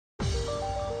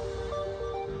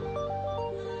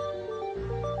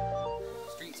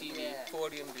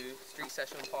Volume Do, Street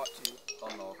Session Part 2. Oh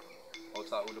no,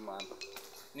 outside with the man.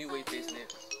 New Wave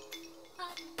Business.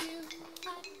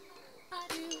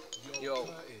 Yo.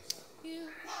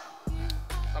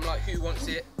 I'm like, who wants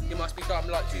it? You must be dumb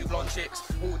like two blonde chicks.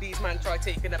 All these man try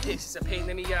taking a piss. It's a pain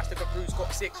in the ass to got bruised,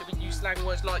 got sick. So we use slang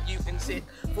words like you and sick.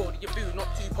 For your boo, not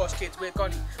two posh kids, we're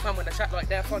gunny. Man when I chat like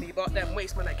they're funny, but them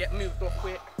waste man I get moved off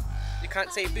quick. You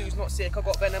can't say boo's not sick, I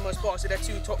got venomous bars so they're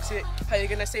too toxic. How you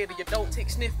gonna say that you don't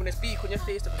take sniff when there's beak on your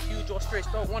face of a huge ostrich?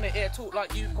 Don't wanna hear talk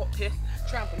like you've got pith.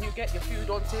 Tramp when you get your food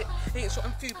on tick. Ain't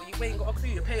something food but you ain't got a clue.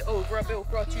 You pay over a bill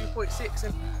for a 2.6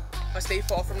 and I stay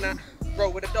far from that.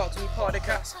 Roll with the dogs and you par the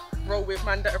cats. Roll with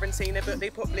man that are insane but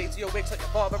they put blades to your wigs like your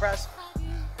barber has.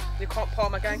 You can't par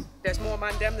my gang, there's more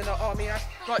man them than the army has.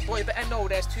 Right boy, better know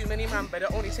there's too many man, but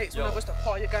it only takes one of us to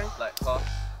par your gang. Like,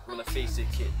 you wanna face it,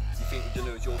 kid. You think you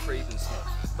know you're craving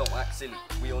sniff. Don't act silly.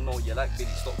 We all know you like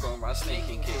Billy. Stop going around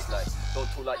snaking kids. Like, don't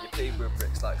talk like you play with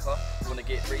bricks. Like, you wanna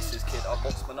get racist, kid. I'll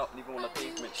box man up, leave him on the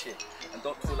pavement, shit. And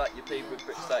don't talk like you play with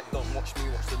bricks. Like, don't watch me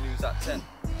watch the news at 10.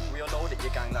 We all know that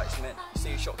your gang likes men. You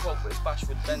say you shot coke, but it's bash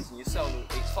with Benz and you sell no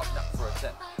eights. Fuck that for a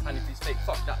 10. And if he's fake,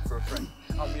 fuck that for a friend.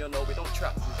 And we all know we don't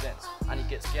trap with gents. And he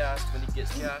gets gassed when he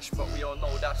gets gash. But we all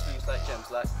know that's loose like gems.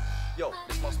 Like, yo,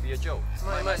 this must be a joke.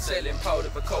 My man selling powder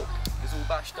for coke. It's all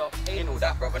bashed up, ain't all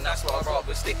that, brother, and that's why I'd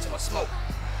rather stick to my smoke.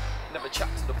 Never chat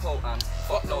to the pole, and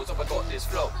fuck knows if I got this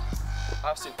flow.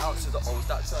 I've seen ounces of O's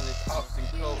that turn into ounces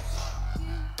in clothes.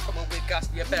 Come on with gas,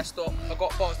 your best up. I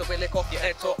got bars that will lick off your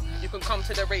head top. You can come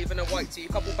to the rave in a white tee.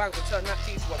 Couple bangs will turn that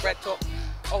tee to a red top.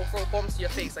 I'll throw bombs to your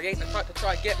face. I ain't the type to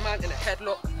try get man in a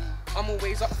headlock. I'm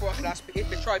always up for a clash, but if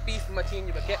you try beef with my team,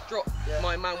 you will get dropped. Yeah.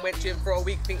 My man went gym for a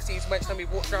week, thinks he's wench, and we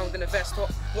walked around in a vest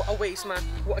top. What a waste, man,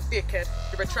 what a dickhead.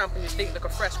 You're a tramp and you stink like a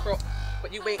fresh crop.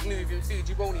 But you ain't moving food,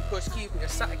 you only push keys when you're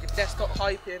sat at your desktop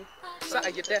hyping. Sat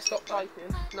at your desktop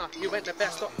typing. Nah, you ain't the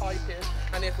best stop hyping.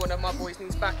 And if one of my boys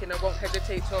needs backing, I won't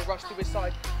hesitate to rush to his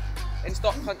side. And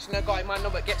stop punching a guy, man, no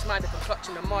it gets mad if I'm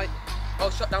clutching the mic. I'll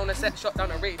shut down a set, shut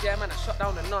down a rave, yeah man, I shut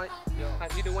down a night.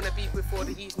 And you don't wanna beef before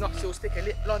the E's nuts, you'll stick a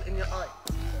lip blunt in your eye.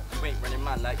 You ain't running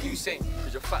man like you sing,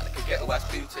 cause you're fat like a ghetto ass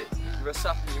booted. You're a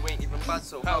sap and you ain't even bad,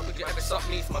 so how could you ever suck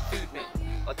me for my food, mate?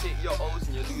 I'll take your O's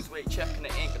and you lose weight, check and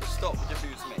it ain't gonna stop with your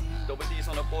booze, mate. Double D's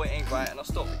on a boy ain't right, and I'll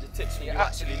stop with your tips when you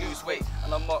actually lose weight.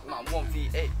 And I'm marked man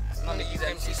 1v8, none of you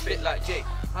MC spit like Jake.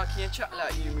 How can you chat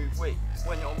like you move weight?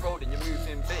 When you're on road and you're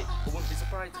moving bait. I wouldn't be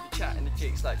surprised if you chatting the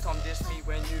jakes like come diss me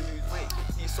when you lose weight.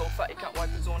 He's so fat he can't wipe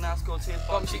his own ass cause his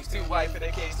bum cheeks too wide for the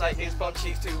case. Like his bum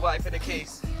cheeks too wide for the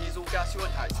case. He's all gas, you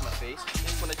won't act to my face.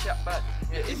 If you wanna chat bad,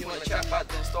 yeah, if you wanna chat bad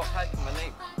then stop hyping my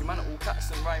name. You man are all cats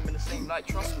and rhyming the same, like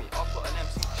trust me, I'll put an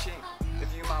MC to shame.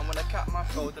 If you man wanna cat my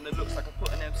flow then it looks like I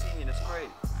put an MC in his grave.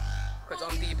 Cause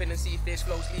I'm deep in the sea fish,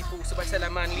 flows lethal, so I tell a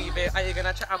man leave it. Are you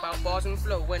gonna chat about bars and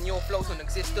flow when your flow's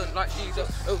non-existent like Jesus?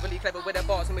 Overly clever with the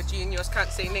bars, I'm a genius, can't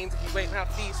say names if you ain't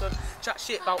half decent. Chat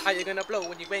shit about how you gonna blow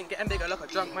when you ain't getting bigger like a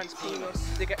drunk man's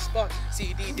penis. You get spun,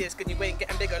 CD disc and you ain't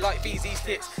getting bigger like VZ's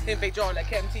tits. Invade jar like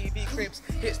MTV Cribs,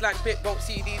 hits like bit, won't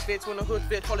see these vids when a hood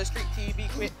vid, Hollow Street TV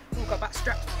quit. Talk about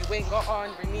straps but you ain't got on,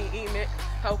 me emit.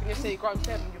 How can you say Grime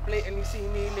 7, you blatantly see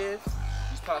me live?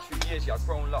 Past few years, yeah, I've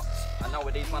grown lots, and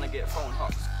nowadays, man, I get thrown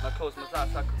hops. And I close my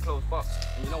life like a closed box,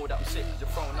 and you know that I'm sick because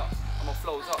you're thrown up. I'm a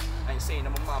flows up, I ain't saying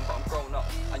I'm a man, but I'm grown up.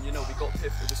 And you know we got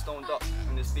piff with the stoned up.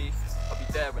 When there's beef, I'll be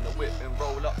there in the whip and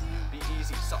roll up. Be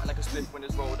easy, something like a spliff when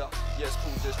it's rolled up. Yeah, it's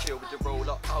cool, just chill with your roll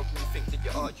up. How can you think that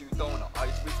you're art, you donut? I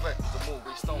used to be wrecked because I'm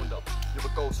always stoned up.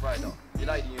 You're a ghost rider, you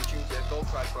lady in tunes, yeah, go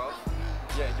cry, bro.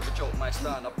 Yeah, you're a joke, my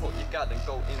stand, I put your gal and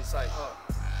go inside her.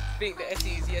 Think that it's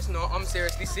easy, it's not, I'm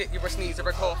seriously sick, you're a sneeze or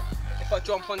a cough. If I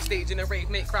jump on stage in a rave,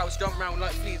 make crowds jump round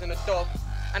like fleas on a dog.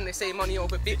 And they say money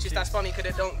over bitches, that's funny cause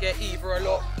they don't get either a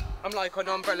lot. I'm like an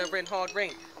umbrella in hard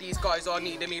rain. These guys are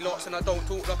needing me lots and I don't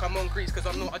talk like I'm on grease cause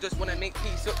I'm not, I just wanna make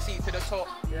peace succeed to the top.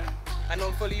 Yeah. And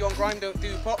I'm fully on grind, don't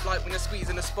do pop like when you're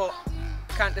squeezing the spot.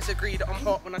 Can't disagree that I'm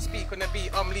hot when I speak on the beat,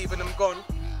 I'm leaving them gone.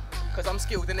 Cause I'm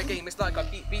skilled in the game, it's like I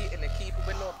keep beating the keeper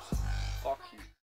with knobs. Fuck you.